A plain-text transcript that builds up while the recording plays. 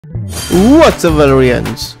What's up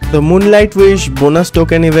Valorians? The Moonlight Wish bonus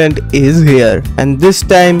token event is here, and this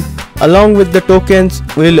time along with the tokens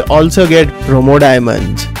we'll also get promo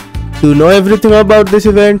diamonds. To know everything about this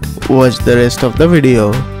event, watch the rest of the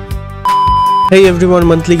video. Hey everyone,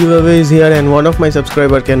 monthly giveaway is here and one of my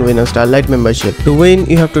subscribers can win a Starlight membership. To win,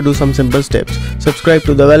 you have to do some simple steps. Subscribe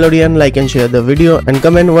to the Valorian, like and share the video, and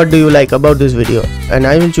comment what do you like about this video, and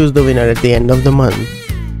I will choose the winner at the end of the month.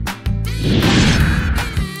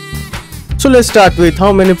 So let's start with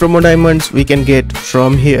how many promo diamonds we can get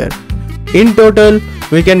from here. In total,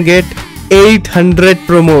 we can get 800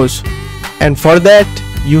 promos, and for that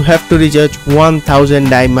you have to recharge 1000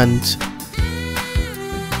 diamonds.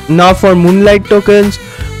 Now for Moonlight tokens,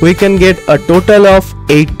 we can get a total of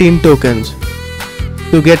 18 tokens.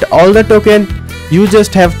 To get all the tokens, you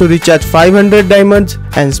just have to recharge 500 diamonds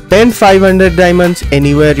and spend 500 diamonds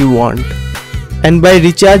anywhere you want. And by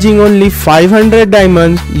recharging only 500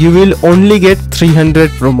 diamonds, you will only get 300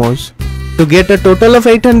 promos. To get a total of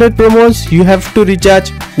 800 promos, you have to recharge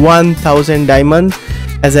 1000 diamonds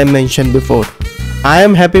as I mentioned before. I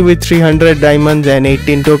am happy with 300 diamonds and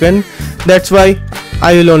 18 tokens, that's why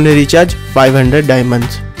I will only recharge 500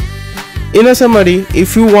 diamonds. In a summary,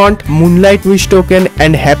 if you want Moonlight Wish token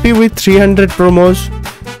and happy with 300 promos,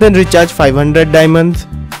 then recharge 500 diamonds.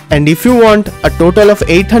 And if you want a total of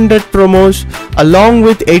 800 promos along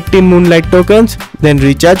with 18 Moonlight tokens, then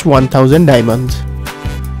recharge 1000 diamonds.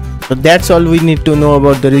 So that's all we need to know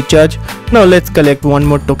about the recharge. Now let's collect one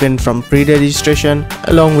more token from pre-registration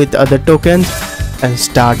along with other tokens and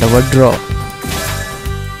start our draw.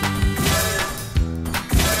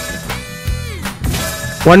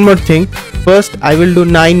 One more thing, first I will do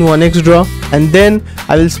 9 1x draw and then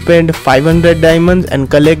I will spend 500 diamonds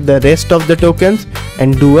and collect the rest of the tokens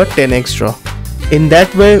and do a 10x draw. In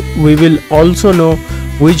that way we will also know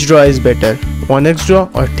which draw is better, 1x draw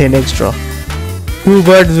or 10x draw. 2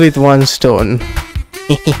 birds with 1 stone.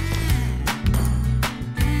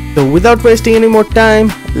 So without wasting any more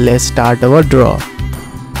time, let's start our draw.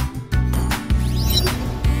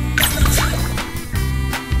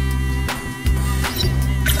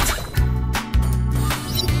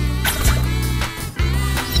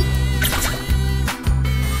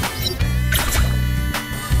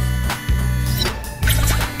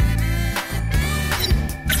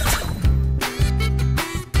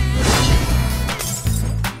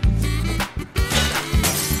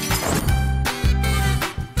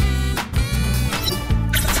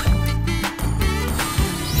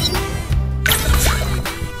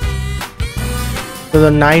 So the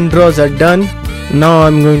 9 draws are done. Now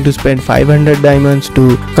I'm going to spend 500 diamonds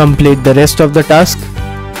to complete the rest of the task.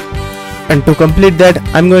 And to complete that,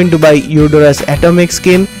 I'm going to buy Eudora's atomic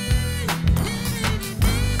skin.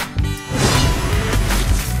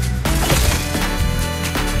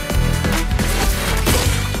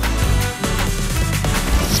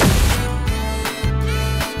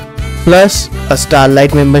 Plus a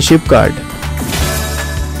Starlight membership card.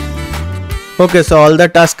 Okay, so all the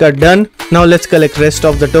tasks are done. Now let's collect rest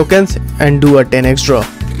of the tokens and do a 10x draw.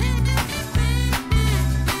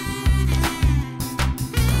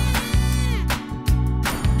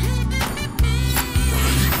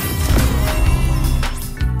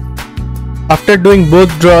 After doing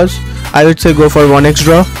both draws, I would say go for 1x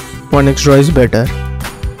draw. 1x draw is better.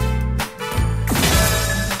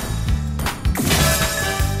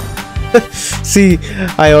 See,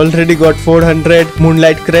 I already got 400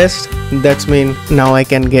 Moonlight crest. That's mean now I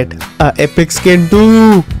can get a epic skin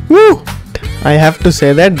too. Woo! I have to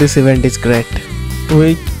say that this event is great.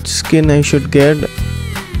 Which skin I should get?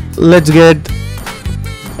 Let's get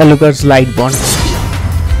Alucard's light bond.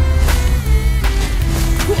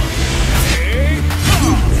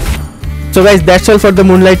 So guys, that's all for the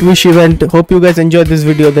Moonlight Wish event. Hope you guys enjoyed this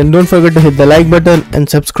video. Then don't forget to hit the like button and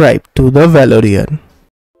subscribe to the Valorian.